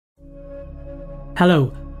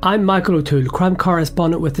Hello, I'm Michael O'Toole, crime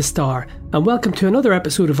correspondent with The Star, and welcome to another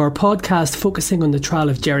episode of our podcast focusing on the trial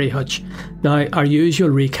of Gerry Hutch. Now, our usual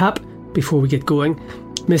recap before we get going.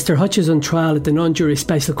 Mr. Hutch is on trial at the non-jury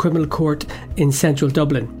special criminal court in central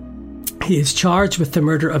Dublin. He is charged with the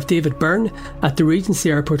murder of David Byrne at the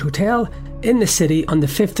Regency Airport Hotel in the city on the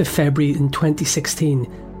 5th of February in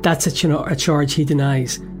 2016. That's a charge he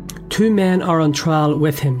denies. Two men are on trial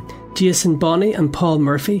with him. Jason Bonney and Paul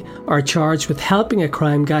Murphy are charged with helping a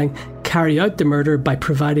crime gang carry out the murder by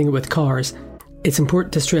providing it with cars. It's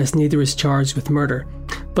important to stress neither is charged with murder.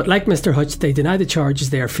 But like Mr. Hutch, they deny the charges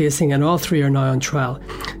they are facing, and all three are now on trial.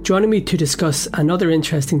 Joining me to discuss another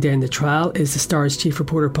interesting day in the trial is the Star's chief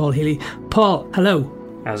reporter Paul Healy. Paul, hello.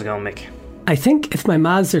 How's it going, Mick? I think if my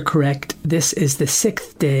maths are correct, this is the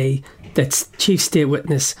sixth day that Chief State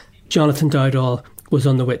Witness Jonathan Dowdall was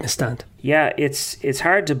on the witness stand. Yeah, it's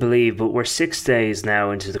hard to believe, but we're 6 days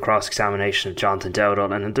now into the cross-examination of Jonathan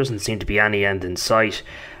Dowdall, and it doesn't seem to be any end in sight.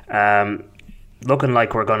 Looking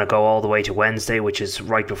like we're going to go all the way to Wednesday, which is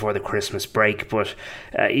right before the Christmas break. But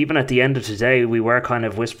even at the end of today, we were kind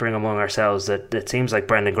of whispering among ourselves that it seems like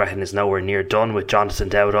Brendan Grehan is nowhere near done with Jonathan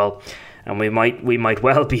Dowdall. And we might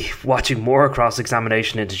well be watching more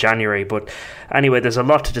cross-examination into January. But anyway, there's a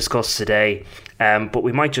lot to discuss today. But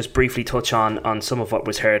we might just briefly touch on some of what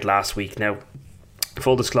was heard last week. Now,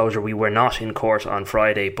 full disclosure, we were not in court on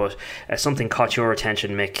Friday, but something caught your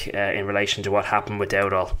attention, Mick, in relation to what happened with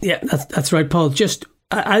Dowdall. Yeah, that's right, Paul. Just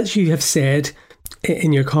as you have said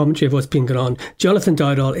in your commentary of what's been going on, Jonathan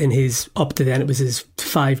Dowdall, in his, up to then, it was his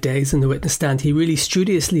 5 days in the witness stand, he really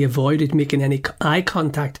studiously avoided making any eye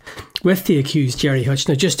contact with the accused, Gerry Hutch.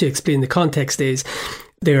 Now, just to explain, the context is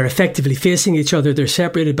they're effectively facing each other. They're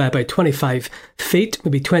separated by about 25 feet,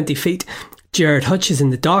 maybe 20 feet. Gerry Hutch is in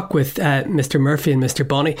the dock with Mr. Murphy and Mr.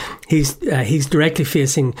 Bonney. He's directly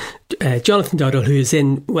facing Jonathan Dowdall, who is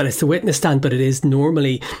in, well, it's the witness stand, but it is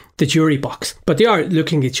normally the jury box. But they are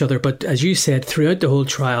looking at each other. But as you said, throughout the whole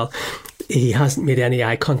trial, he hasn't made any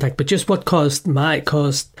eye contact. But just what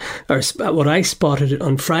what I spotted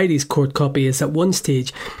on Friday's court copy is at one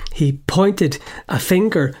stage he pointed a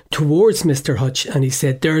finger towards Mr. Hutch and he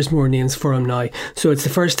said, "There's more names for him now." So it's the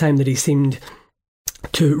first time that he seemed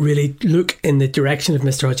to really look in the direction of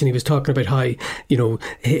Mr. Hutch, and he was talking about how, you know,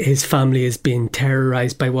 his family is being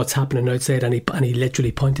terrorised by what's happening outside, and he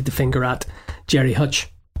literally pointed the finger at Gerry Hutch.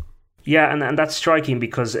 Yeah, and that's striking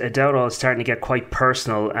because Dowdall is starting to get quite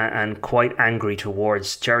personal and quite angry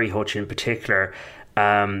towards Gerry Hutch in particular.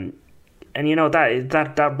 And you know,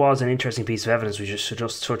 that was an interesting piece of evidence we should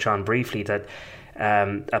just touch on briefly, that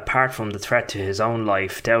apart from the threat to his own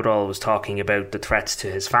life, Dowdall was talking about the threats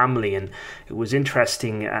to his family, and it was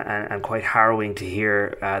interesting and quite harrowing to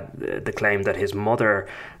hear the claim that his mother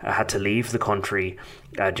had to leave the country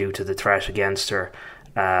due to the threat against her.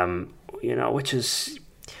 You know, which is,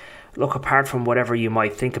 look, apart from whatever you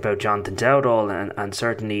might think about Jonathan Dowdall, and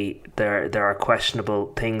certainly there are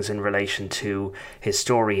questionable things in relation to his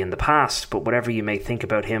story in the past, but whatever you may think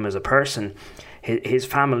about him as a person, his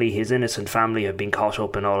family, his innocent family, have been caught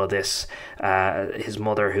up in all of this. His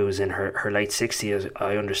mother, who was in her late 60s,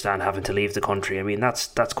 I understand, having to leave the country. I mean,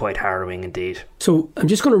 that's quite harrowing indeed. So I'm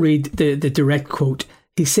just going to read the direct quote.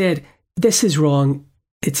 He said, "This is wrong.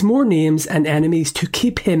 It's more names and enemies to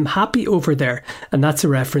keep him happy over there." And that's a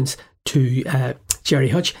reference to Gerry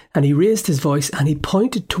Hutch. And he raised his voice and he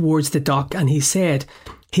pointed towards the dock and he said,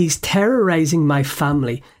 "He's terrorising my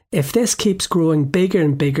family. If this keeps growing bigger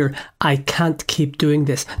and bigger, I can't keep doing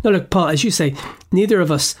this." Now, look, Paul, as you say, neither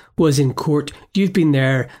of us was in court. You've been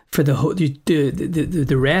there for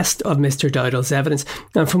the rest of Mr. Dowdall's evidence,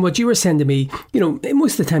 and from what you were saying to me, you know,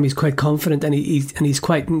 most of the time he's quite confident and he's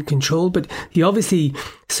quite in control. But he obviously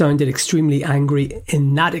sounded extremely angry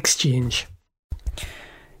in that exchange.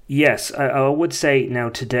 Yes, I would say now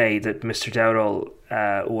today that Mr. Dowdall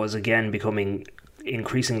was again becoming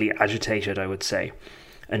increasingly agitated, I would say.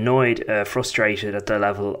 Annoyed, frustrated at the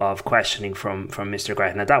level of questioning from Mr.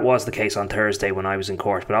 Grehan. Now, that was the case on Thursday when I was in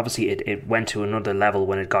court, but obviously it went to another level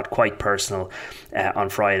when it got quite personal on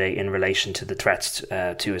Friday in relation to the threats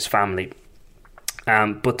to his family.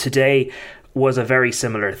 But today was a very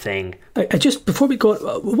similar thing. I just, before we go,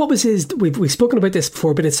 what was his, we've spoken about this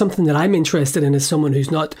before, but it's something that I'm interested in as someone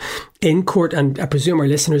who's not in court, and I presume our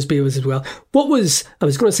listeners be as well. What was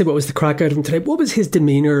the crack out of him today? What was his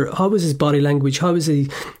demeanour? How was his body language? How was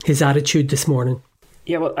his attitude this morning?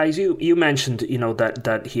 Yeah, well, as you mentioned, you know,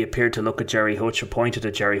 that he appeared to look at Gerry Hutch, or pointed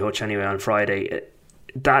at Gerry Hutch anyway on Friday.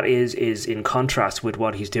 That is in contrast with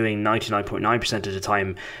what he's doing 99.9% of the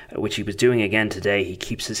time, which he was doing again today. He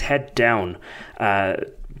keeps his head down,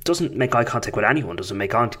 doesn't make eye contact with anyone, doesn't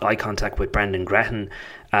make eye contact with Brendan Grehan,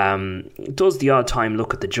 does the odd time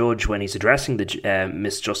look at the judge when he's addressing the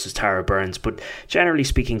Miss Justice Tara Burns, but generally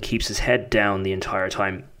speaking keeps his head down the entire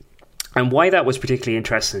time. And why that was particularly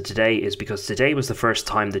interesting today is because today was the first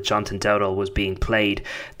time that Jonathan Dowdall was being played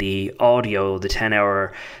the audio, the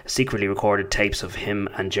 10-hour secretly recorded tapes of him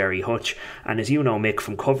and Gerry Hutch. And as you know, Mick,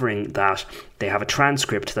 from covering that, they have a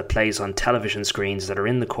transcript that plays on television screens that are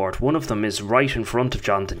in the court. One of them is right in front of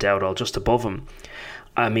Jonathan Dowdall, just above him.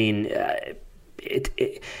 I mean,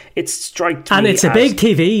 it's strikes me, and it's a big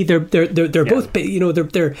TV. They're both big,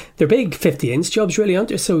 they're big 50-inch jobs, really, aren't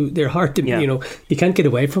they? So they're hard to you can't get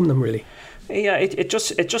away from them, really. Yeah, it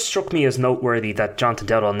just struck me as noteworthy that Jonathan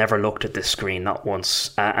Dowdall never looked at this screen, not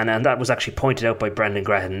once, and that was actually pointed out by Brendan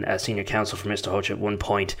Grehan, senior counsel for Mr. Hutch, at one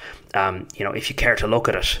point. If you care to look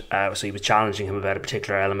at it, so he was challenging him about a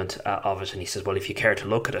particular element of it, and he says, well, if you care to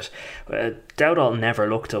look at it, Dowdall never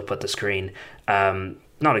looked up at the screen.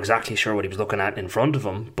 Not exactly sure what he was looking at in front of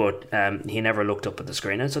him, but he never looked up at the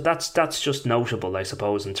screen. And so that's just notable, I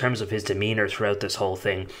suppose, in terms of his demeanour throughout this whole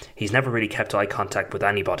thing. He's never really kept eye contact with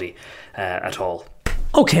anybody at all.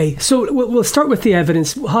 Okay, so we'll start with the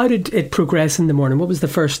evidence. How did it progress in the morning? What were the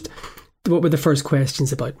first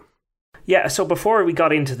questions about? Yeah, so before we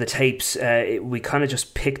got into the tapes, we kind of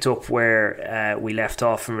just picked up where we left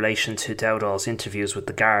off in relation to Dowdall's interviews with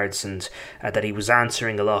the guards, and that he was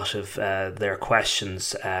answering a lot of their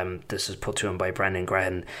questions. This is put to him by Brendan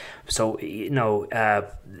Grehan. So,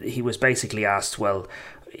 he was basically asked, well,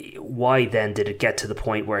 why then did it get to the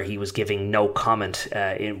point where he was giving no comment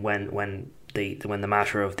when the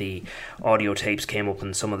matter of the audio tapes came up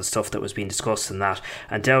and some of the stuff that was being discussed in that.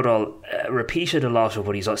 And Dowdall repeated a lot of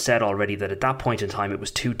what he's said already, that at that point in time it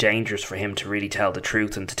was too dangerous for him to really tell the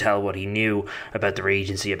truth and to tell what he knew about the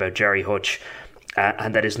Regency, about Gerry Hutch,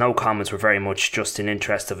 and that his no comments were very much just in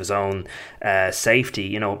interest of his own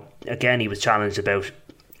safety. Again, he was challenged about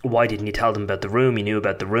why didn't he tell them about the room? He knew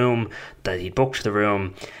about the room, that he'd booked the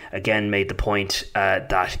room. Again, made the point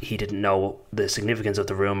that he didn't know the significance of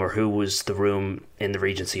the room or who was the room in the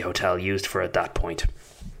Regency Hotel used for at that point.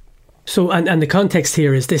 So, and the context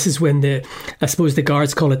here is this is when I suppose the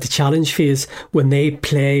guards call it the challenge phase, when they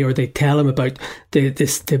play or they tell him about the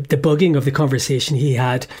bugging of the conversation he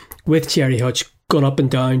had with Gerry Hutch going up and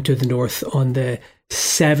down to the north on the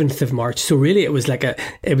 7th of March. So really it was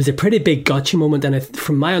a pretty big gotcha moment, and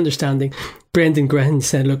from my understanding, Brendan Grehan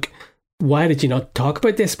said, look, why did you not talk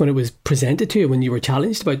about this when it was presented to you, when you were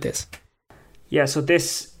challenged about this? Yeah, so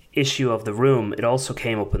this issue of the room, it also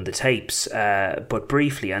came up in the tapes, but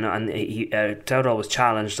briefly, and Dowdall was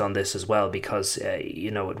challenged on this as well, because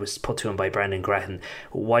it was put to him by Brendan Grehan,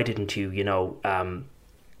 why didn't you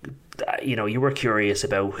you were curious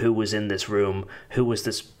about who was in this room, who was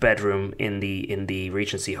this bedroom in the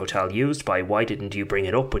Regency Hotel used by. Why didn't you bring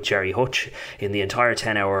it up with Gerry Hutch in the entire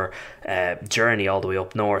 10-hour journey all the way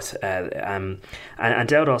up north? And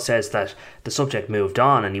Dowdall says that the subject moved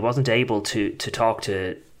on and he wasn't able to talk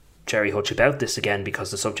to Gerry Hutch about this again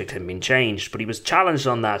because the subject had been changed, but he was challenged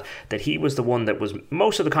on that he was the one that was,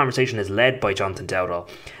 most of the conversation is led by Jonathan Dowdall,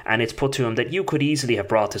 and it's put to him that you could easily have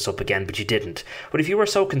brought this up again, but you didn't. But if you were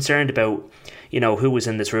so concerned about who was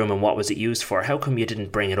in this room and what was it used for, how come you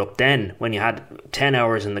didn't bring it up then when you had 10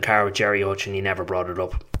 hours in the car with Gerry Hutch and you never brought it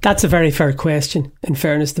up? That's a very fair question, in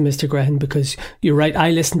fairness to Mr. Grehan, because you're right,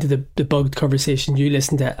 I listened to the bugged conversation, you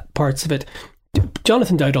listened to parts of it.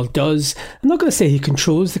 Jonathan Dowdall does, I'm not going to say he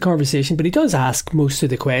controls the conversation, but he does ask most of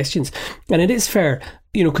the questions, and it is fair,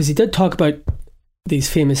 because he did talk about these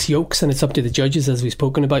famous yokes, and it's up to the judges, as we've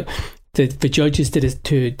spoken about, the judges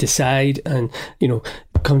to decide and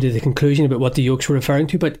come to the conclusion about what the yokes were referring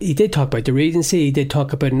to. But he did talk about the Regency, he did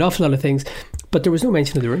talk about an awful lot of things, but there was no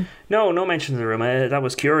mention of the room. No mention of the room. That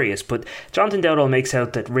was curious. But Jonathan Dowdall makes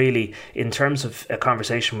out that really, in terms of a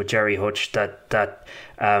conversation with Gerry Hutch, that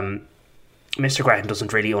Mr. Grehan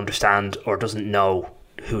doesn't really understand or doesn't know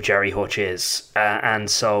who Gerry Hutch is, and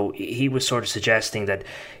so he was sort of suggesting that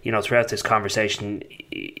throughout this conversation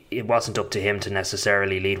it wasn't up to him to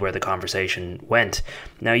necessarily lead where the conversation went.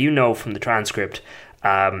 Now from the transcript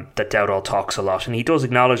that Dowdall talks a lot, and he does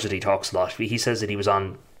acknowledge that he talks a lot. He says that he was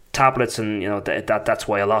on tablets, and that's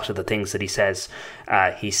why a lot of the things that he says.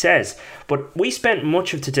 But we spent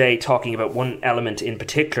much of today talking about one element in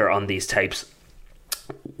particular on these tapes.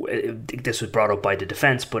 This was brought up by the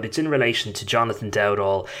defence, but it's in relation to Jonathan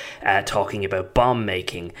Dowdall talking about bomb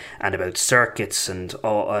making and about circuits and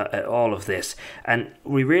all of this. And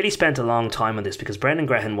we really spent a long time on this because Brendan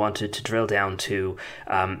Grehan wanted to drill down to,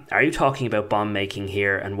 are you talking about bomb making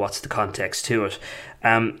here, and what's the context to it?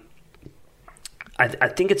 I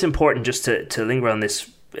think it's important just to linger on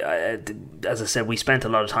this as I said, we spent a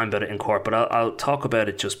lot of time about it in court, but I'll talk about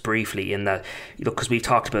it just briefly in that, because we've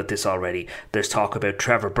talked about this already. There's talk about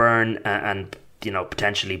Trevor Byrne and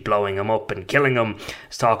potentially blowing him up and killing him.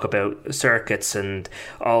 There's talk about circuits and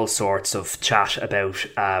all sorts of chat about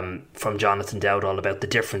from Jonathan Dowdall about the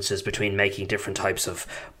differences between making different types of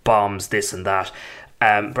bombs, this and that.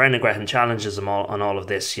 Brendan Graham challenges him on all of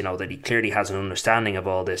this, that he clearly has an understanding of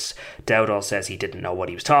all this. Dowdall says he didn't know what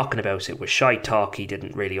he was talking about. It was shite talk. He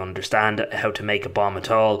didn't really understand how to make a bomb at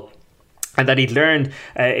all. And that he'd learned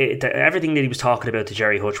everything that he was talking about to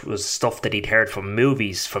Gerry Hutch was stuff that he'd heard from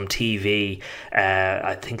movies, from TV.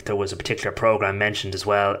 I think there was a particular programme mentioned as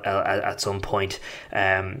well at some point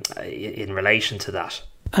in relation to that.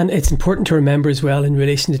 And it's important to remember as well, in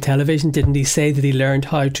relation to television, didn't he say that he learned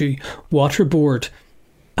how to waterboard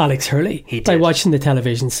Alex Hurley by watching the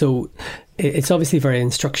television? So it's obviously very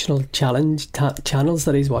instructional channels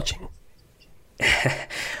that he's watching.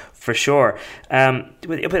 For sure,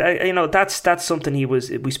 but that's something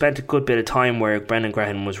we spent a good bit of time where Brendan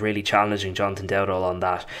Graham was really challenging Jonathan Dowdall on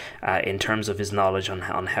that, in terms of his knowledge on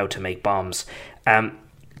how to make bombs.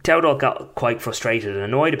 Dowdall got quite frustrated and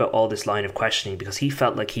annoyed about all this line of questioning because he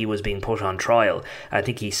felt like he was being put on trial. I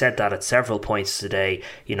think he said that at several points today.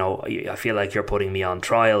 I feel like you're putting me on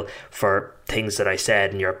trial for things that I said,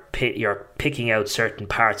 and you're picking out certain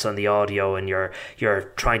parts on the audio, and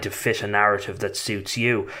you're trying to fit a narrative that suits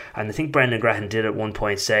you. And I think Brendan Graham did at one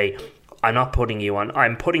point say, I'm putting you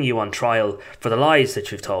on trial for the lies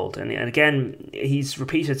that you've told. And again, he's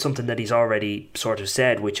repeated something that he's already sort of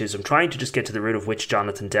said, which is, I'm trying to just get to the root of which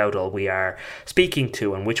Jonathan Dowdall we are speaking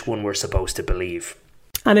to and which one we're supposed to believe.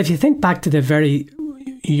 And if you think back to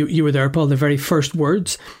you were there, Paul, the very first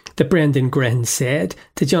words that Brendan Graham said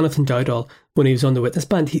to Jonathan Dowdall when he was on the witness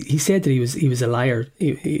stand, he said that he was a liar.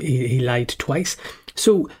 He lied twice.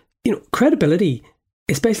 So, credibility,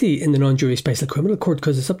 especially in the non-jury special criminal court,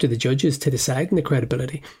 because it's up to the judges to decide on the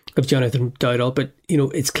credibility of Jonathan Dowdall. But,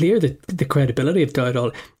 it's clear that the credibility of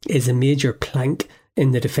Dowdall is a major plank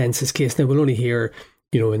in the defence's case. Now, we'll only hear,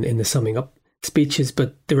 in the summing up speeches,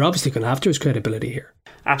 but they're obviously going after his credibility here.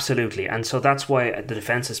 Absolutely. And so that's why the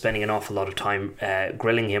defence is spending an awful lot of time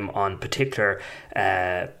grilling him on particular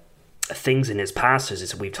things in his past.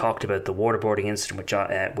 As we've talked about the waterboarding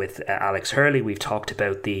incident with Alex Hurley. We've talked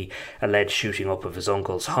about the alleged shooting up of his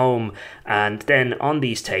uncle's home. And then on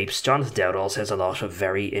these tapes, Jonathan Dowdall says a lot of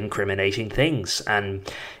very incriminating things. And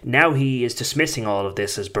now he is dismissing all of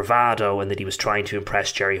this as bravado and that he was trying to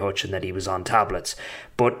impress Gerry Hutch and that he was on tablets.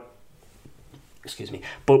 But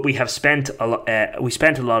we have spent a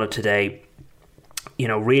lot of today,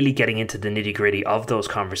 really getting into the nitty gritty of those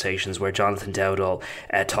conversations where Jonathan Dowdall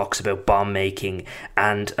talks about bomb making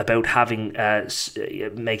and about having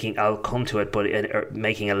I'll come to it, but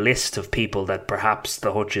making a list of people that perhaps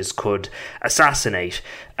the Hutches could assassinate,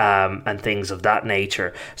 and things of that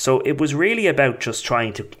nature. So it was really about just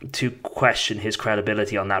trying to question his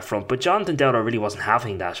credibility on that front. But Jonathan Dowdall really wasn't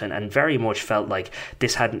having that, and very much felt like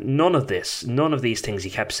this had none of these things he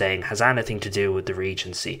kept saying has anything to do with the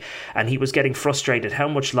Regency, and he was getting frustrated. How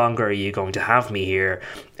much longer are you going to have me here?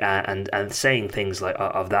 And saying things like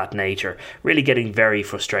of that nature, really getting very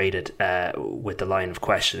frustrated with the line of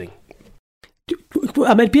questioning.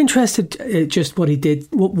 I might be interested just what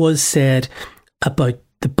was said about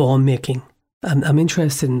the bomb making. I'm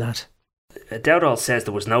interested in that. Dowdall says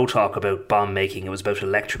there was no talk about bomb making. It was about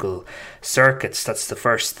electrical circuits. That's the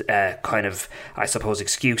first kind of, I suppose,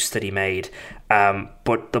 excuse that he made.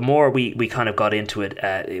 But the more we kind of got into it,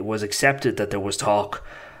 it was accepted that there was talk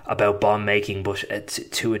about bomb making, but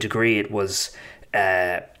to a degree it was,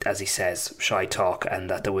 as he says, shy talk,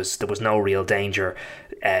 and that there was no real danger.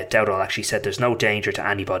 Dowdall actually said there's no danger to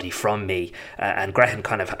anybody from me, and Graham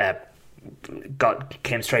kind of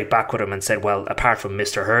came straight back with him and said, well, apart from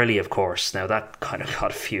Mr. Hurley, of course. Now that kind of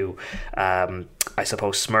got a few I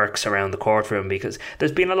suppose smirks around the courtroom, because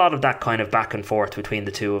there's been a lot of that kind of back and forth between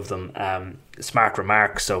the two of them, smart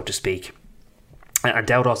remarks, so to speak. And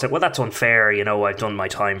Dowdall said, well, that's unfair, I've done my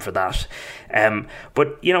time for that.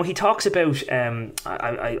 But, he talks about, I'm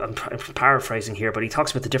paraphrasing here, but he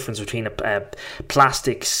talks about the difference between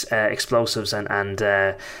plastics, explosives and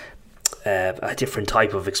a different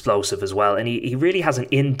type of explosive as well. And he really has an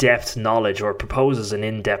in-depth knowledge, or proposes an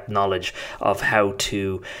in-depth knowledge of how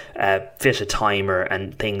to fit a timer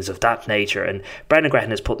and things of that nature. And Brendan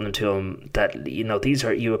Graham is putting them to him that,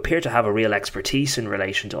 you appear to have a real expertise in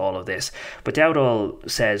relation to all of this. But Dowdall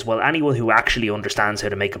says, well, anyone who actually understands how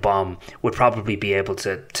to make a bomb would probably be able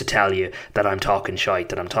to tell you that I'm talking shite,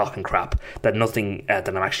 that I'm talking crap, that nothing that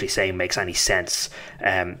I'm actually saying makes any sense.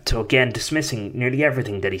 So again, dismissing nearly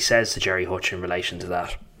everything that he says to Gerry Gerry Hutch in relation to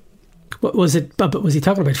that. What was it? But was he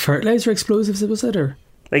talking about fertilizer explosives? Was it, or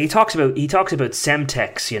like he talks about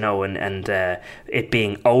Semtex, and it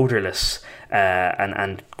being odorless.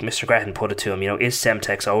 And Mr. Gretton put it to him, is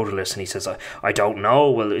Semtex odorless? And he says, I don't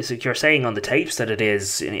know. Well, you're saying on the tapes that it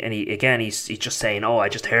is. And he's just saying, I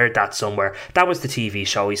just heard that somewhere. That was the TV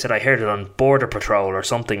show. He said, I heard it on Border Patrol or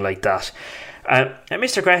something like that. And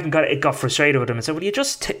Mr. Gretton got frustrated with him and said, will you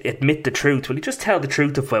just admit the truth? Will you just tell the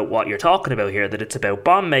truth about what you're talking about here, that it's about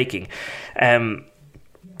bomb making?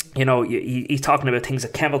 He's talking about things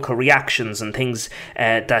like chemical reactions and things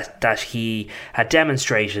that he had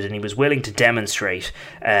demonstrated and he was willing to demonstrate.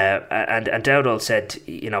 And Dowdall said,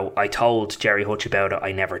 I told Gerry Hutch about it.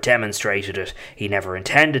 I never demonstrated it. He never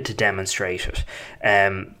intended to demonstrate it.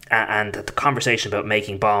 And the conversation about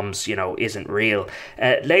making bombs, isn't real.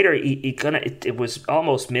 Later, it was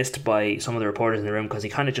almost missed by some of the reporters in the room because he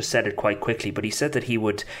kind of just said it quite quickly. But he said that he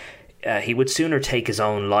would sooner take his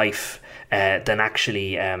own life than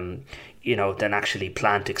actually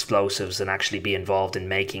plant explosives and actually be involved in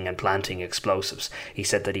making and planting explosives. He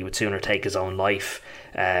said that he would sooner take his own life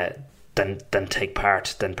than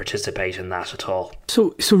participate in that at all.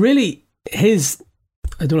 So really, his,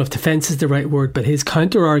 I don't know if defence is the right word, but his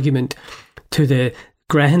counter argument to the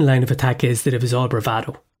Graham line of attack is that it was all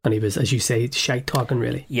bravado. And he was, as you say, shite talking,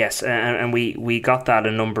 really. Yes, and we got that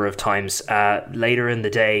a number of times. Later in the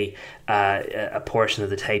day, a portion of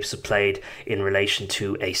the tapes were played in relation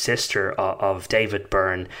to a sister of David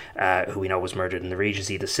Byrne, who we know was murdered in the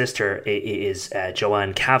Regency. The sister is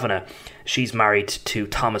Joanne Kavanagh. She's married to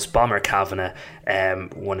Thomas Bomber Kavanagh,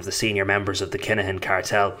 one of the senior members of the Kinahan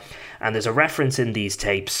cartel. And there's a reference in these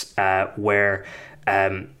tapes where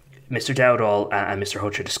Mr. Dowdall and Mr.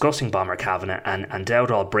 Hutch are discussing Bomber Kavanagh, and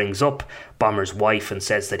Dowdall brings up Bomber's wife and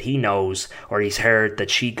says that he knows, or he's heard, that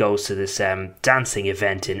she goes to this dancing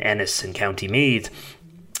event in Ennis in County Meath.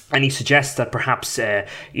 And he suggests that perhaps,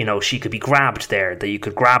 she could be grabbed there, that you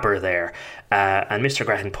could grab her there. And Mr.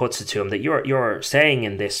 Gretton puts it to him that you're saying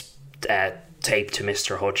in this tape to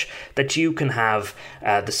Mr. Hutch that you can have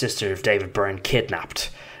the sister of David Byrne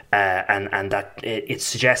kidnapped. And that it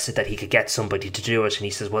suggested that he could get somebody to do it. And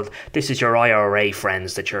he says, well, this is your IRA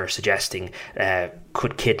friends that you're suggesting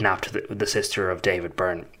could kidnap the sister of David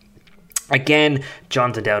Byrne. Again,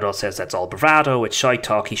 Jonathan Dowdall says that's all bravado, it's shite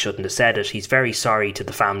talk, he shouldn't have said it. He's very sorry to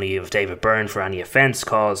the family of David Byrne for any offence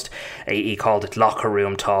caused. He called it locker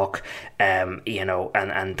room talk, and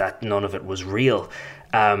that none of it was real.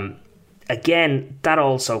 Again, that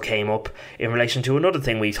also came up in relation to another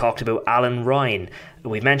thing we talked about, Alan Ryan.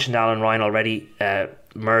 We've mentioned Alan Ryan already,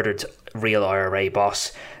 murdered real IRA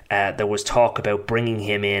boss. There was talk about bringing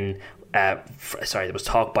him in. There was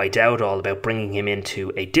talk by Dowdall about bringing him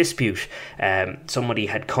into a dispute. Somebody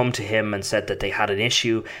had come to him and said that they had an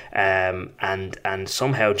issue, and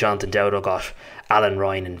somehow Jonathan Dowdall got Alan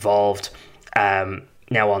Ryan involved.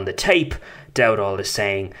 Now on the tape, Dowdall is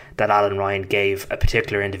saying that Alan Ryan gave a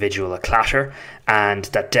particular individual a clatter and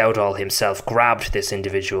that Dowdall himself grabbed this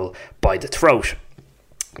individual by the throat.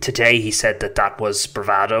 Today he said that was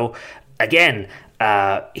bravado. Again,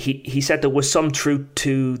 he said there was some truth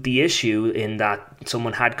to the issue in that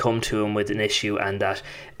someone had come to him with an issue and that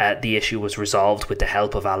the issue was resolved with the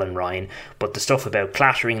help of Alan Ryan. But the stuff about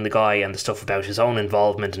clattering the guy and the stuff about his own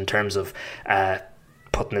involvement in terms of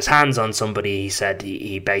putting his hands on somebody, he said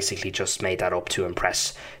he basically just made that up to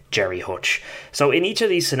impress Gerry Hutch. So in each of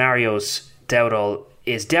these scenarios, Dowdall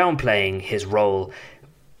is downplaying his role,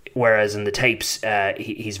 whereas in the tapes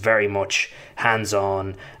he's very much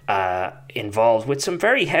hands-on, involved with some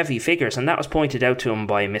very heavy figures, and that was pointed out to him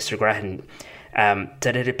by Mr. Gretton,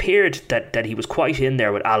 that it appeared that he was quite in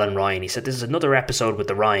there with Alan Ryan. He said this is another episode with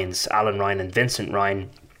the Ryans, Alan Ryan and Vincent Ryan,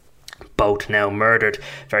 both now murdered,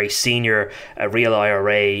 very senior real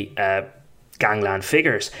IRA gangland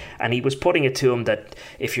figures, and he was putting it to him that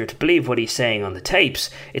if you're to believe what he's saying on the tapes,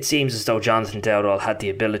 it seems as though Jonathan Dowdall had the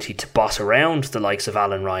ability to boss around the likes of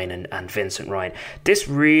Alan Ryan and Vincent Ryan. This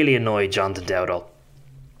really annoyed Jonathan Dowdall.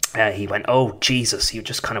 He went, oh Jesus, he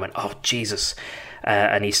just kind of went, oh Jesus.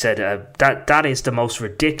 And he said, that is the most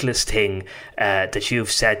ridiculous thing that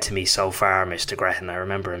you've said to me so far, Mr. Gretton. I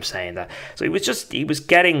remember him saying that. So he was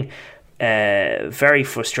getting very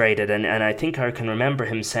frustrated, and I think I can remember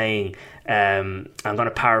him saying I'm going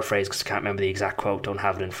to paraphrase because I can't remember the exact quote, don't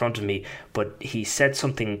have it in front of me, but he said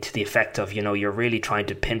something to the effect of, you're really trying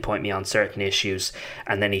to pinpoint me on certain issues.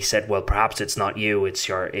 And then he said, well, perhaps it's not you, it's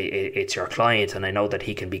your client. And I know that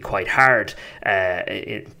he can be quite hard.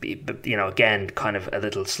 Again, kind of a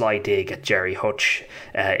little sly dig at Gerry Hutch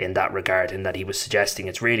in that regard, in that he was suggesting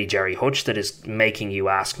it's really Gerry Hutch that is making you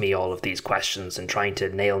ask me all of these questions and trying to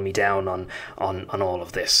nail me down on all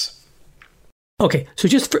of this. Okay, so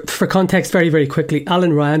just for context, very, very quickly,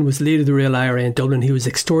 Alan Ryan was leader of the Real IRA in Dublin. He was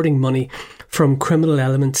extorting money from criminal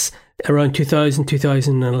elements around 2000,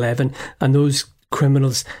 2011, and those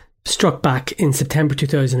criminals struck back in September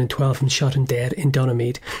 2012 and shot him dead in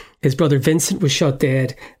Donaghmede. His brother Vincent was shot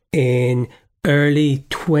dead in early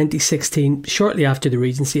 2016, shortly after the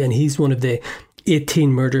Regency, and he's one of the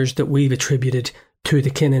 18 murders that we've attributed to the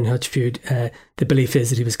Kinahan-Hutch feud. The belief is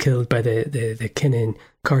that he was killed by the Kinahan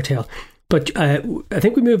cartel. But I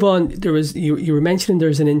think we move on. You were mentioning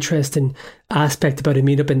there's an interesting aspect about a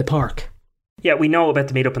meetup in the park. Yeah, we know about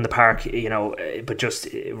the meetup in the park, but just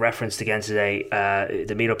referenced again today,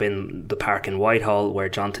 the meetup in the park in Whitehall, where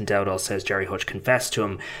Jonathan Dowdall says Gerry Hutch confessed to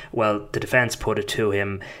him. Well, the defence put it to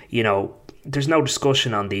him, there's no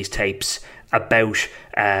discussion on these tapes about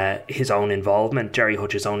his own involvement, Gerry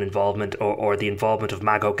Hutch's own involvement, or the involvement of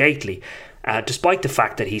Mago Gately, despite the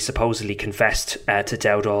fact that he supposedly confessed to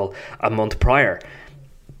Dowdall a month prior.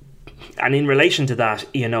 And in relation to that,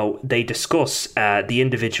 they discuss the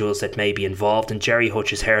individuals that may be involved, and Gerry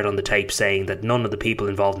Hutch is heard on the tape saying that none of the people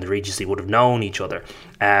involved in the Regency would have known each other.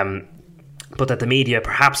 But that the media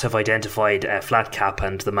perhaps have identified Flatcap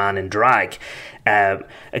and the man in drag.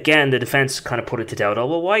 Again, the defence kind of put it to Dowdall,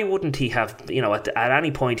 well, why wouldn't he have, at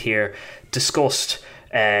any point here discussed,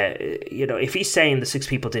 if he's saying the six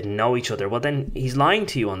people didn't know each other, well, then he's lying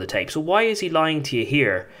to you on the tape. So why is he lying to you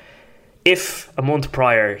here if a month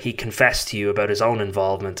prior he confessed to you about his own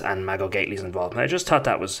involvement and Mago Gately's involvement? I just thought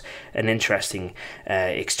that was an interesting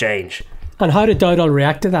exchange. And how did Dowdall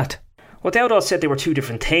react to that? Well, Dowdall said they were two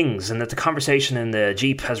different things, and that the conversation in the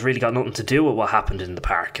Jeep has really got nothing to do with what happened in the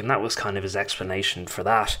park, and that was kind of his explanation for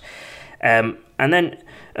that. And then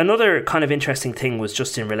another kind of interesting thing was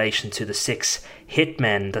just in relation to the 6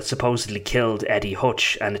 hitmen that supposedly killed Eddie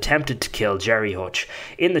Hutch and attempted to kill Gerry Hutch.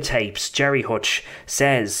 In the tapes, Gerry Hutch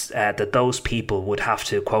says that those people would have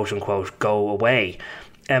to, quote-unquote, go away.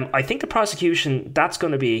 I think the prosecution, that's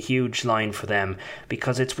going to be a huge line for them,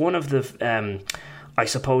 because it's one of the... I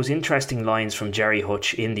suppose interesting lines from Gerry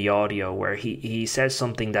Hutch in the audio, where he says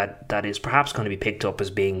something that is perhaps going to be picked up as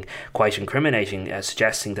being quite incriminating,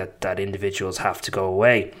 suggesting that individuals have to go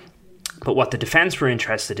away. But what the defence were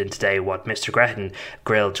interested in today, what Mr. Gretton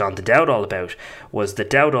grilled Jonathan Dowdall about, was that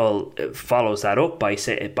Dowdall follows that up by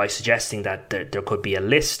suggesting that there could be a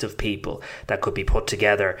list of people that could be put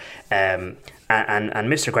together. And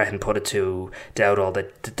Mr. Gretton put it to Dowdall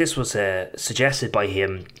that this was suggested by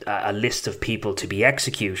him, a list of people to be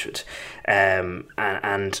executed.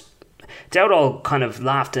 And Dowdall kind of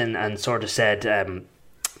laughed and sort of said,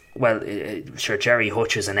 sure, Gerry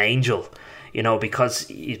Hutch is an angel, because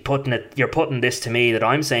you're putting this to me that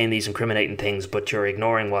I'm saying these incriminating things, but you're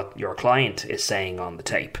ignoring what your client is saying on the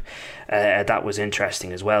tape. That was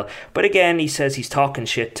interesting as well. But again, he says he's talking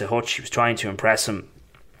shit to Hutch. He was trying to impress him.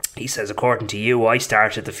 He says, according to you, I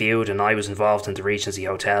started the feud and I was involved in the Regency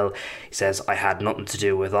Hotel. He says, I had nothing to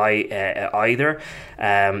do with either,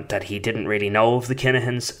 that he didn't really know of the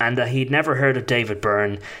Kinahans, and that he'd never heard of David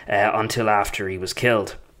Byrne until after he was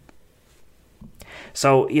killed.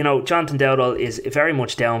 So, Jonathan Dowdall is very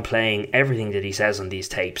much downplaying everything that he says on these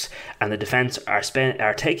tapes, and the defence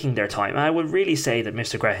are taking their time. And I would really say that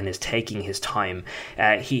Mr. Gretton is taking his time.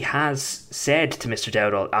 He has said to Mr.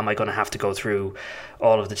 Dowdall, am I going to have to go through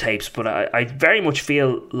all of the tapes? But I very much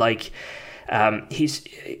feel like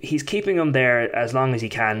he's keeping him there as long as he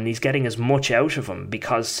can, and he's getting as much out of him,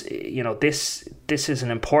 because this is an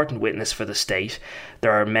important witness for the state.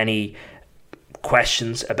 There are many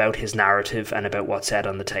questions about his narrative and about what's said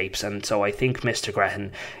on the tapes, and so I think Mr.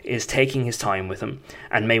 Gretton is taking his time with him,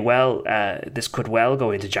 and this could well go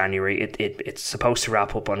into January. It's supposed to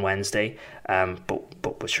wrap up on Wednesday,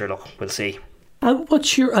 but sure, look, we'll see. And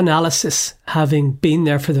what's your analysis, having been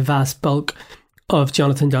there for the vast bulk of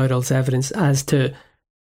Jonathan Dowdall's evidence, as to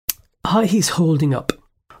how he's holding up?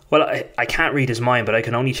 Well, I can't read his mind, but I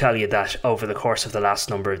can only tell you that over the course of the last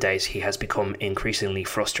number of days, he has become increasingly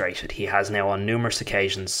frustrated. He has now on numerous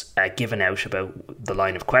occasions given out about the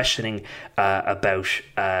line of questioning about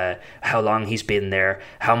how long he's been there,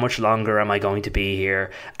 how much longer am I going to be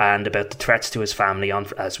here, and about the threats to his family.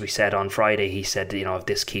 As we said on Friday, he said, if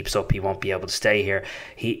this keeps up, he won't be able to stay here.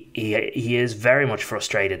 He is very much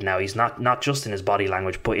frustrated now. He's not just in his body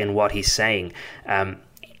language, but in what he's saying.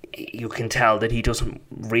 You can tell that he doesn't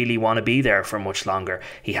really want to be there for much longer.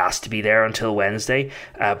 He has to be there until Wednesday,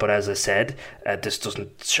 but as I said, this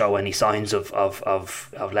doesn't show any signs of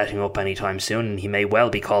letting up anytime soon, and he may well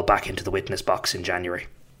be called back into the witness box in January.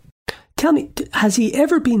 Tell me, has he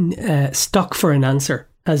ever been stuck for an answer?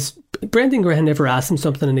 Has Brendan Graham ever asked him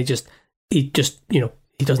something and he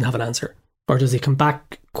doesn't have an answer? Or does he come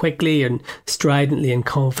back quickly and stridently and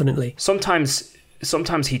confidently?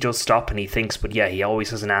 Sometimes he does stop and he thinks, but yeah, he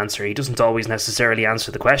always has an answer. He doesn't always necessarily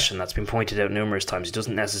answer the question. That's been pointed out numerous times. He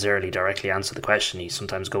doesn't necessarily directly answer the question. He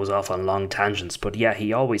sometimes goes off on long tangents. But yeah,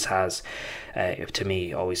 he always has, to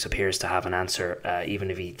me, always appears to have an answer,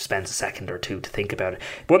 even if he spends a second or two to think about it.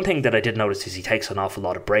 One thing that I did notice is he takes an awful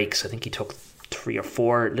lot of breaks. I think he took 3 or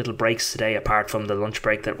 4 little breaks today, apart from the lunch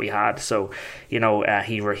break that we had. So, he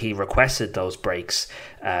requested those breaks.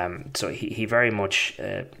 So he very much,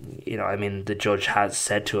 the judge has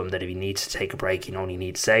said to him that if he needs to take a break, he only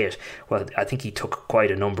needs to say it. Well, I think he took quite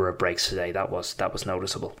a number of breaks today. That was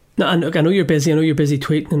noticeable. No, and look, I know you're busy. I know you're busy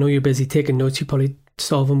tweeting. I know you're busy taking notes. You're probably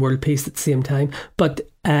solving world peace at the same time. But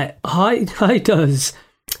do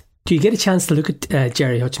you get a chance to look at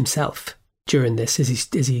Gerry Hutch himself during this?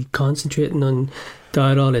 Is he concentrating on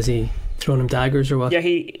Dowdall? Is he throwing him daggers or what?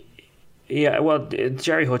 Well,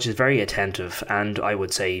 Gerry Hutch is very attentive and I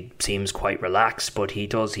would say seems quite relaxed, but he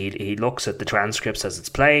looks at the transcripts as it's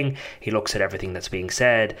playing, he looks at everything that's being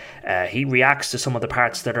said, he reacts to some of the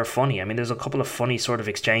parts that are funny. I mean, there's a couple of funny sort of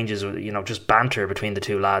exchanges, just banter between the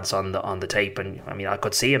two lads on the tape, and I mean, I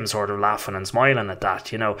could see him sort of laughing and smiling at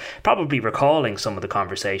that, probably recalling some of the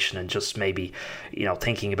conversation and just maybe,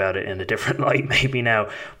 thinking about it in a different light maybe now.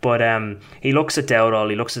 But he looks at Dowdall,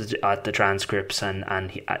 he looks at the transcripts,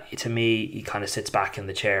 and he, to me, he kind of sits back in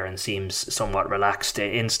the chair and seems somewhat relaxed,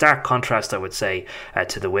 in stark contrast, I would say,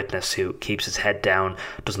 to the witness, who keeps his head down,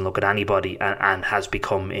 doesn't look at anybody, and has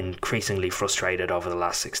become increasingly frustrated over the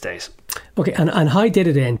last 6 days. Okay, and how did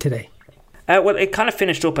it end today? Well, it kind of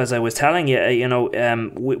finished up as I was telling you.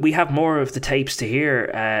 We have more of the tapes to hear.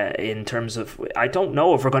 In terms of, I don't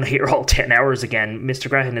know if we're going to hear all 10 hours again. Mr.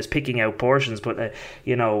 Graham is picking out portions, but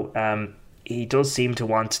he does seem to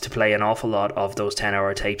want to play an awful lot of those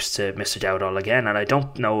 10-hour tapes to Mr. Dowdall again, and I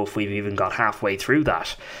don't know if we've even got halfway through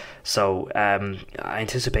that. So I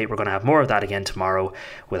anticipate we're going to have more of that again tomorrow.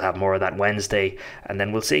 We'll have more of that Wednesday, and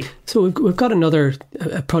then we'll see. So we've got another,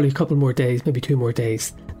 probably a couple more days, maybe 2 more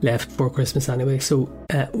days left before Christmas anyway. So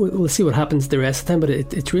we'll see what happens the rest of the time, but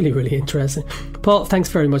it's really, really interesting. Paul, thanks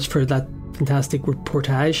very much for that fantastic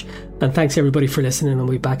reportage, and thanks everybody for listening, and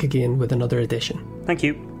we'll be back again with another edition. Thank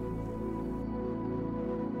you.